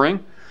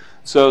sobering.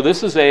 So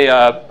this is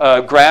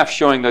a graph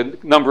showing the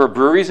number of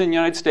breweries in the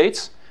United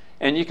States.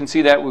 And you can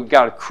see that we've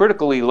got a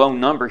critically low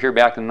number here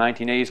back in the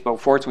 1980s,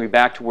 but fortunately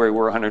back to where we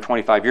were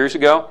 125 years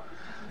ago.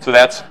 So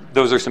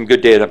those are some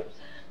good data.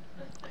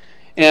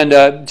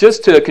 And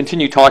just to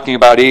continue talking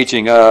about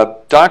aging,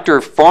 Dr.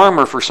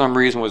 Farmer, for some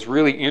reason, was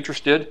really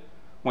interested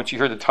when she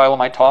heard the title of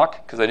my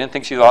talk, because I didn't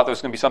think she thought there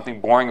was going to be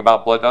something boring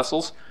about blood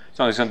vessels.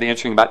 So there's something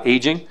interesting about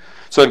aging.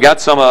 So I've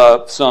got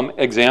some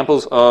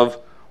examples of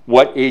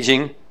what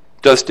aging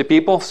does to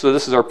people. So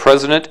this is our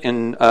president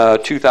in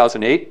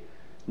 2008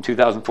 and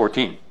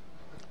 2014.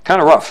 Kind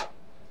of rough.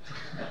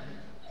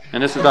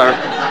 And this is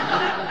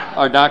our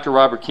our Dr.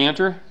 Robert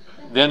Cantor,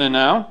 then and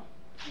now.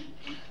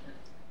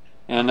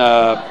 And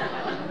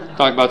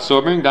talk about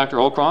sobering, Dr.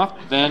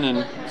 Holcroft, then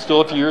and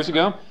still a few years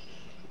ago.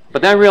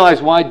 But then I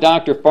realized why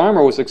Dr.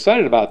 Farmer was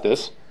excited about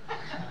this,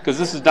 because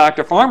this is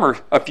Dr. Farmer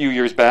a few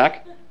years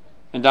back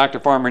and Dr.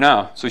 Farmer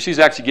now. So she's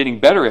actually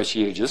getting better as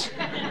she ages.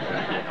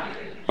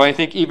 But I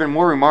think even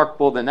more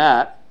remarkable than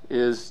that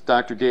is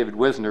Dr. David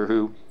Wisner,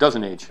 who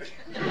doesn't age.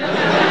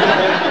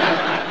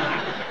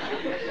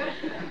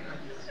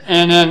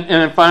 And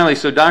then finally,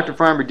 so Dr.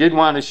 Farmer did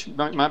want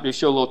to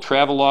show a little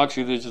travel log.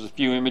 So there's just a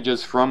few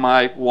images from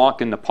my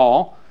walk in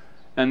Nepal.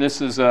 And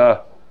this is,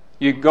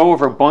 you go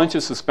over a bunch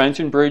of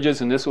suspension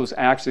bridges, and this was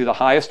actually the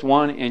highest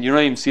one. And you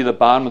don't even see the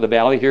bottom of the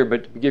valley here,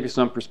 but to give you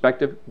some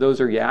perspective,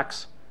 those are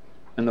yaks,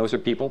 and those are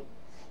people.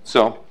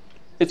 So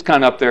it's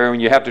kind of up there,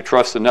 and you have to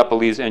trust the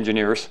Nepalese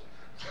engineers.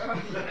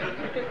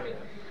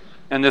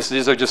 And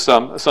these are just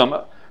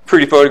some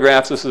pretty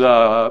photographs. This is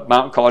a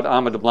mountain called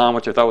Ama Dablam,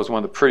 which I thought was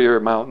one of the prettier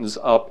mountains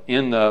up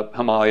in the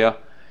Himalaya.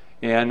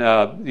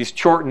 And these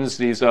chortens,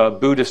 these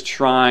Buddhist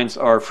shrines,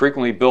 are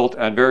frequently built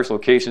at various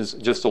locations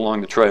just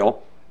along the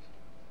trail.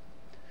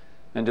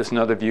 And just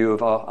another view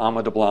of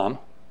Ama Dablam.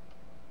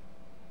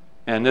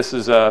 And this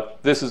is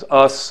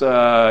us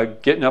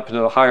getting up to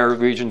the higher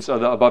regions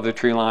of above the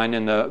tree line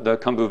in the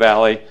Khumbu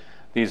Valley.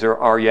 These are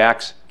our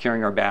yaks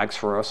carrying our bags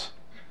for us.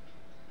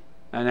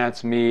 And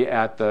that's me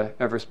at the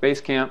Everest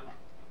Base Camp.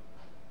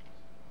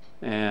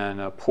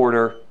 And a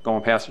porter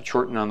going past the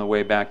Chorten on the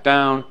way back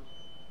down.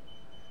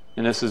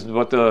 And this is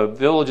what the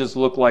villages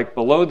look like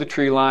below the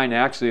tree line.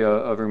 Actually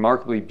a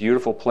remarkably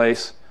beautiful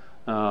place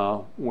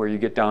where you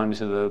get down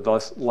into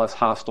the less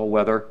hostile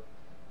weather.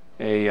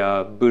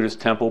 A Buddhist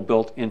temple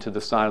built into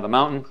the side of the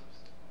mountain.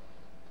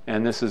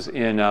 And this is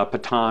in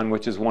Patan,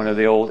 which is one of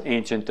the old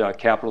ancient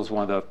capitals,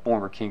 one of the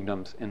former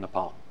kingdoms in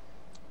Nepal.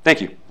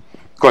 Thank you.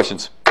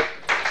 Questions?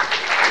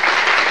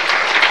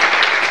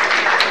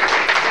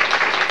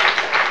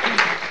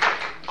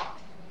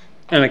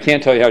 And I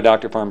can't tell you how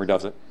Dr. Farmer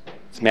does it.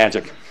 It's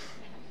magic.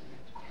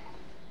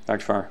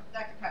 Dr. Farmer.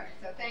 Dr. Pevec,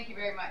 so thank you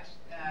very much.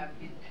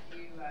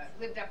 You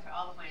lived up to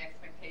all of my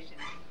expectations,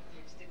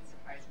 which didn't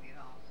surprise me at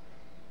all.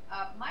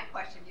 My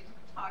question, you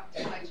didn't talk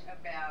too much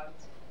about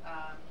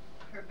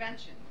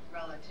prevention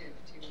relative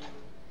to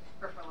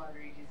peripheral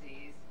artery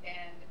disease,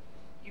 and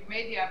you've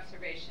made the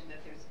observation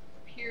that there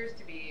appears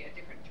to be a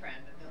different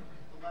trend of the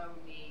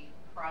below-knee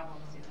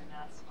problems in the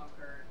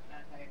non-smoker,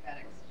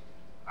 non-diabetics.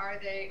 Are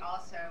they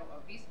also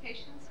obese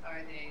patients?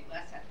 Are they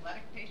less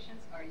athletic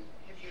patients? Have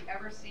you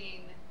ever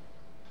seen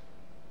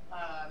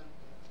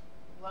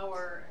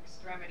lower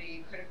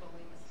extremity critical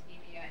limb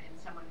ischemia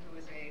in someone who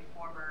is a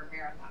former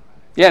marathon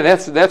runner? Yeah,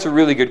 that's a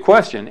really good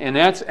question. And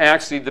that's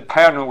actually the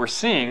pattern we're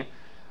seeing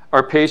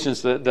are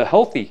patients, the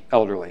healthy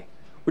elderly,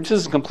 which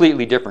is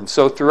completely different.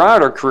 So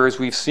throughout our careers,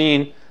 we've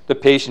seen the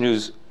patient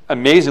who's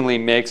amazingly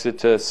makes it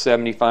to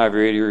 75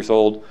 or 80 years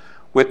old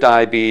with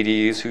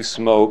diabetes, who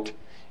smoked,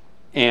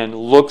 and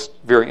looks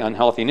very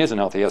unhealthy and isn't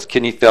healthy, has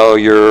kidney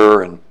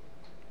failure and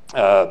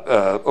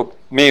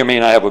may or may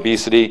not have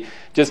obesity,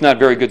 just not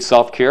very good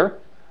self-care.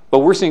 But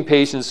we're seeing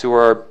patients who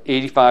are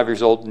 85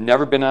 years old,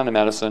 never been on a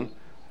medicine.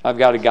 I've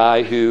got a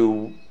guy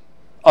who,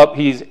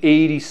 he's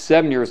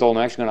 87 years old,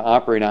 I'm actually going to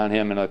operate on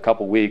him in a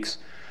couple weeks,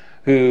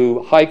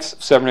 who hikes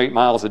 7 or 8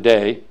 miles a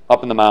day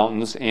up in the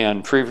mountains,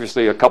 and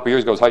previously a couple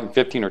years ago was hiking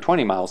 15 or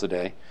 20 miles a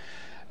day.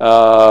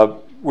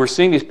 We're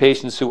seeing these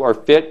patients who are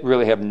fit,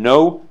 really have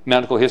no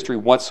medical history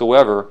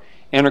whatsoever,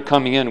 and are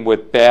coming in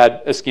with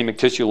bad ischemic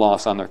tissue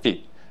loss on their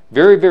feet.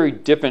 Very, very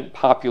different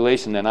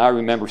population than I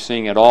remember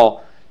seeing at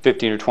all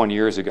 15 or 20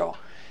 years ago.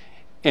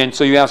 And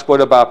so you ask, what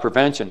about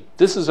prevention?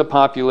 This is a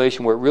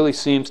population where it really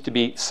seems to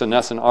be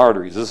senescent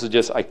arteries. This is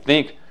just, I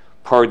think,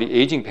 part of the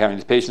aging pattern.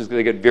 These patients,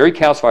 they get very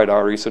calcified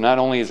arteries, so not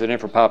only is it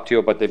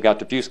infrapopliteal, but they've got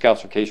diffuse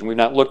calcification. We've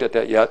not looked at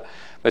that yet,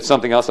 but it's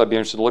something else I'd be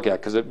interested to look at,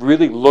 because it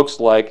really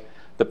looks like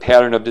the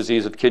pattern of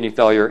disease of kidney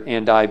failure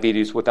and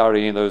diabetes without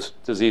any of those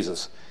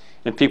diseases.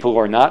 And people who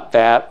are not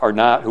fat,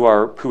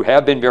 who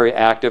have been very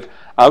active,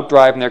 out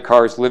driving their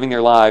cars, living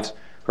their lives,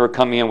 who are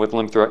coming in with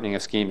limb-threatening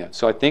ischemia.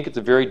 So I think it's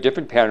a very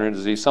different pattern of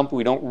disease, something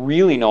we don't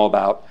really know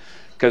about,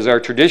 because our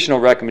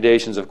traditional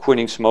recommendations of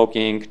quitting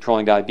smoking,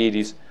 controlling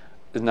diabetes,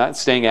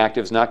 staying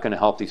active is not going to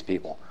help these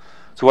people.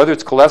 So whether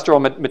it's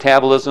cholesterol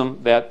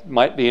metabolism, that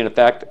might be a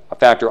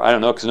factor, I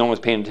don't know, because no one was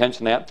paying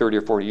attention to that 30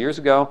 or 40 years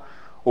ago,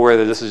 or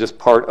whether this is just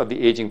part of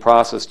the aging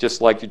process,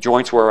 just like your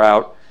joints wear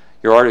out,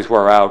 your arteries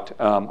wear out.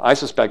 I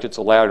suspect it's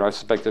a latter. I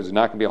suspect there's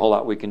not going to be a whole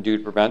lot we can do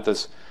to prevent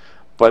this,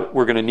 but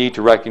we're going to need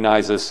to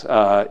recognize this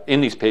in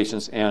these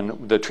patients,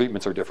 and the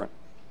treatments are different.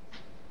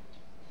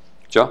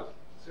 Joe?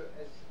 So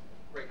as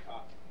great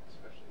talk,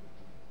 especially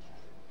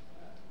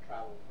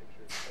travel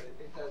pictures, but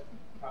it does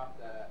prompt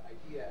the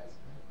idea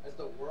as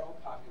the world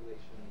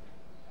population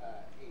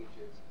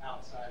ages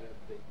outside of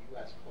the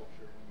U.S.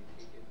 culture, and you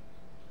take it,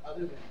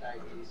 other than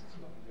diabetes and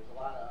smoking, there's a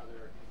lot of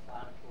other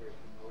inflammatory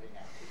promoting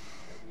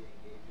activities that we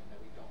engage in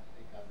that we don't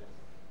think of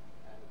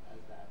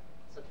as that,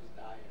 such as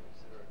diet,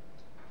 etc.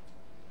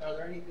 Are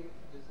there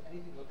does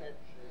anything look at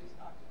these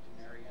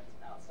octogenarians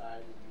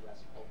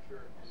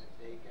musculature, and if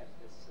they get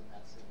this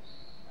senescent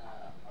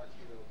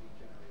arterial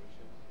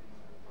degeneration in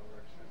their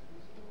lower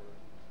extremities, or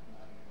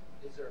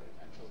is there a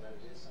potential that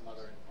it is some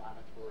other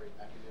inflammatory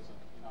mechanism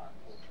in our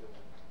cultural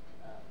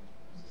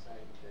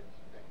society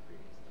that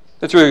creates this?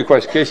 That's a really good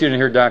question. In case you didn't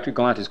hear Dr.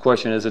 Galante's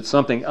question, is it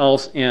something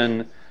else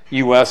in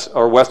U.S.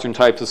 or Western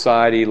type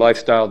society,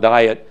 lifestyle,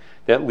 diet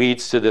that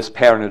leads to this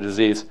pattern of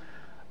disease?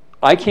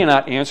 I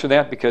cannot answer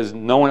that because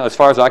no one, as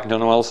far as I can tell,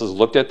 no one else has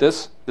looked at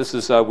this. This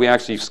is we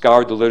actually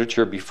scoured the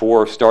literature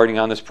before starting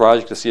on this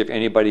project to see if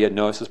anybody had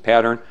noticed this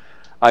pattern.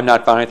 I've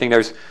not found anything.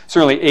 There's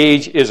certainly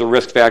age is a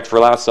risk factor for a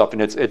lot of stuff,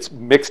 and it's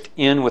mixed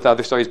in with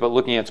other studies, but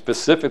looking at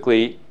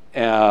specifically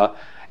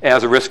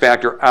as a risk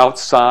factor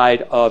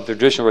outside of the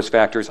traditional risk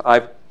factors,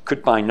 I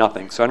could find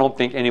nothing. So I don't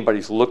think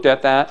anybody's looked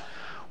at that.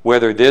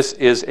 Whether this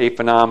is a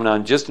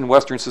phenomenon just in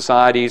Western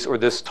societies or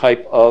this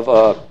type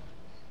of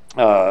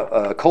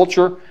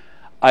culture,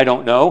 I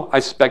don't know. I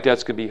suspect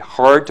that's going to be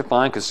hard to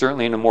find because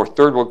certainly in a more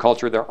third world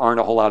culture, there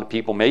aren't a whole lot of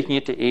people making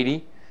it to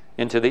 80,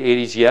 into the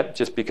 80s yet,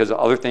 just because of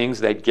other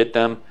things that get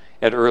them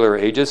at earlier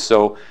ages.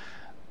 So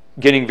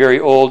getting very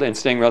old and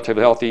staying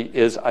relatively healthy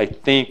is, I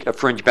think, a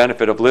fringe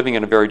benefit of living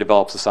in a very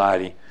developed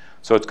society.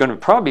 So it's going to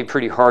probably be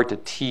pretty hard to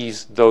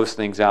tease those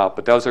things out.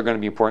 But those are going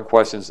to be important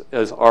questions,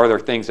 as are there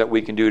things that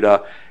we can do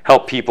to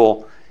help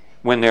people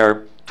when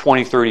they're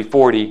 20, 30,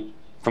 40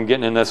 from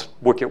getting in this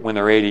wicket when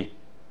they're 80.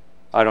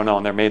 I don't know,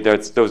 and there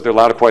are a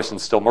lot of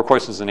questions still, more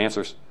questions than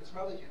answers. It's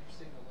probably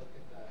interesting to look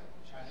at the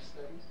China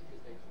studies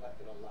because they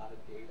collected a lot of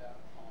data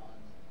on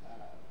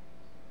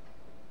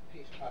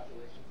patient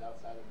populations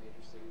outside of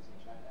major cities in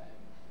China, and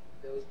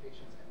those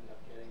patients ended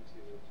up getting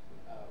to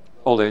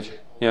Old age,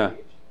 yeah.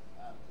 Age.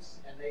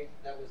 And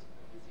that was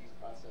a disease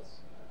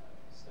process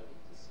study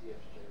to see if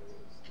they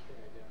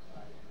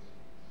identified any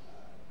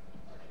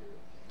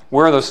arterial.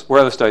 Where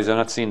are those studies? I've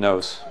not seen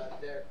those.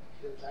 They're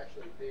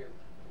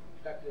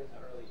conducted in the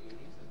early 80s,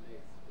 and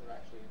they're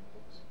actually in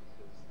books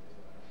because they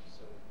are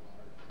so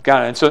large.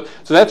 Got it. And so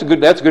that's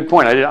a good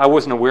point. I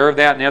wasn't aware of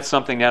that, and that's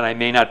something that I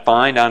may not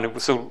find on.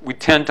 So we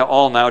tend to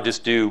all now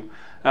just do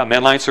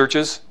Medline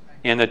searches,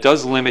 and that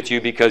does limit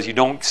you because you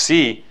don't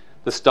see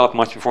the stuff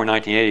much before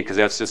 1980 because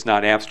that's just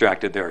not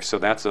abstracted there. So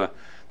that's a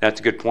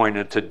good point,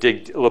 and to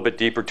dig a little bit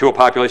deeper to a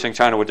population in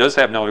China, which does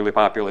have an elderly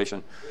population.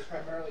 It was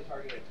primarily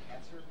targeted at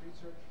cancer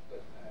research,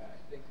 but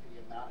I think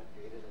the amount of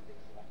data that they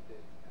collected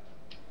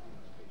on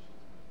those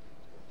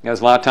patients.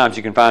 There's a lot of times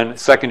you can find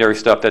secondary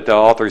stuff that the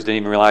authors didn't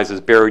even realize is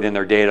buried in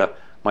their data.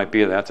 Might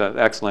be that's an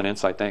excellent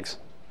insight. Thanks.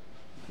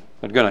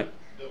 But good night.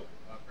 Bill,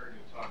 very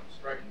good talk.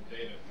 Striking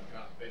data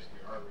about basically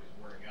arteries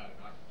wearing out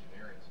and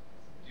octogenarians.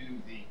 Do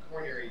the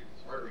coronary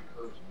artery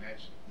curves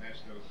match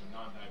those in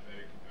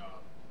non-diabetic,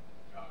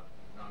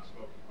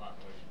 non-smoking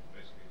population,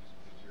 basically just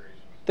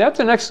deterioration? That's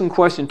an excellent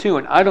question too,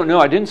 and I don't know.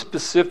 I didn't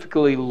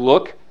specifically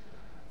look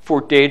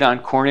for data on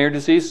coronary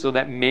disease, so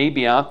that may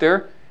be out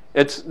there.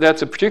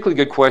 That's a particularly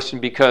good question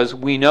because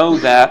we know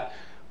that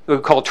we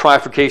call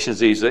trifurcation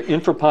disease. The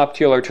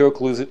infrapopliteal arterial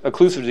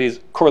occlusive disease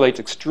correlates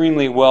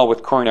extremely well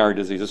with coronary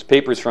disease. This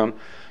paper is from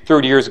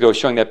 30 years ago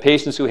showing that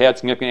patients who had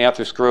significant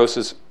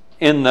atherosclerosis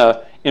in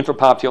the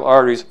infrapopliteal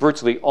arteries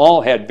virtually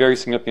all had very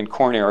significant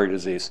coronary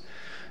disease.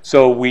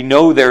 So we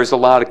know there's a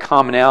lot of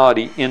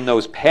commonality in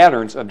those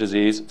patterns of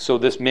disease, so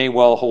this may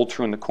well hold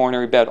true in the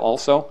coronary bed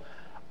also.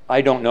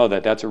 I don't know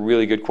that. That's a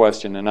really good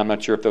question, and I'm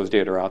not sure if those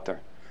data are out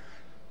there.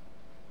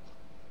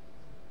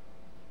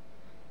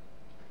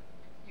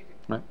 You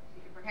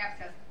could perhaps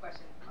ask the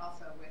question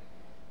also with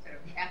sort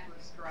of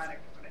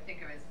atherosclerotic, what I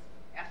think of as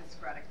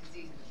atherosclerotic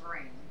disease in the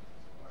brain,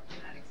 or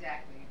not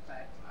exactly,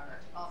 but our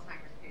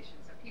Alzheimer's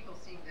patients. So people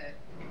seem to,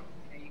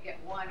 you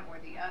get one or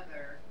the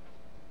other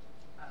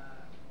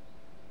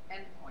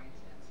endpoint,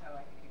 and so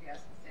I think you could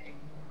ask the same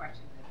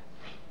question that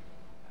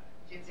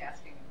Jim's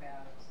asking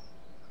about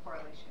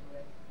correlation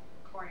with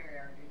coronary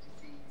artery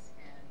disease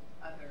and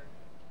other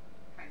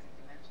kinds of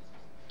dementias.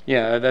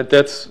 Yeah,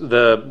 that's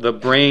the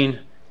brain.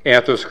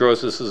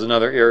 Atherosclerosis is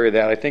another area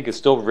that I think is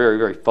still very,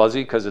 very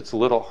fuzzy because it's a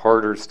little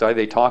harder to study.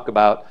 They talk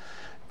about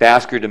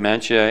vascular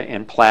dementia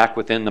and plaque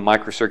within the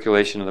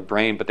microcirculation of the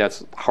brain, but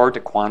that's hard to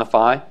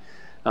quantify.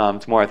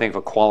 It's more, I think, of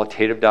a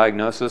qualitative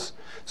diagnosis.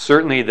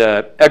 Certainly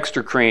the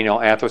extracranial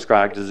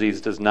atherosclerotic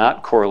disease does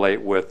not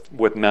correlate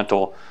with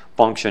mental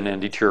function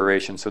and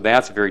deterioration, so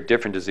that's a very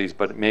different disease,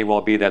 but it may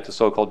well be that the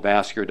so-called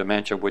vascular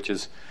dementia, which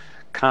is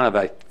kind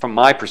of from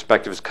my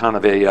perspective, is kind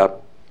of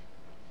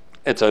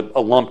it's a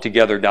lumped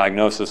together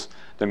diagnosis.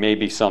 There may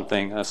be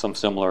something, some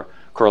similar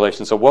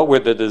correlation. So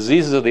what the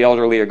diseases of the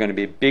elderly are going to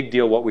be a big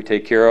deal, what we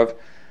take care of.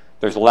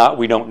 There's a lot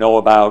we don't know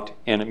about,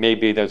 and it may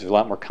be there's a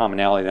lot more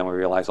commonality than we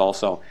realize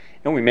also.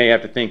 And we may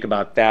have to think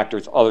about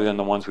factors other than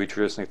the ones we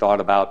traditionally thought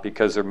about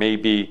because there may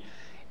be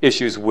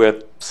issues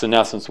with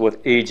senescence, with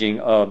aging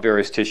of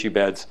various tissue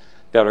beds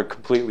that are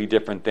completely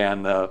different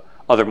than the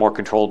other more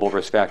controllable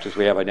risk factors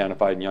we have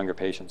identified in younger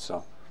patients. So,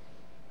 all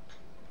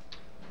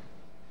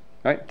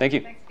right, thank you.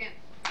 Thanks again.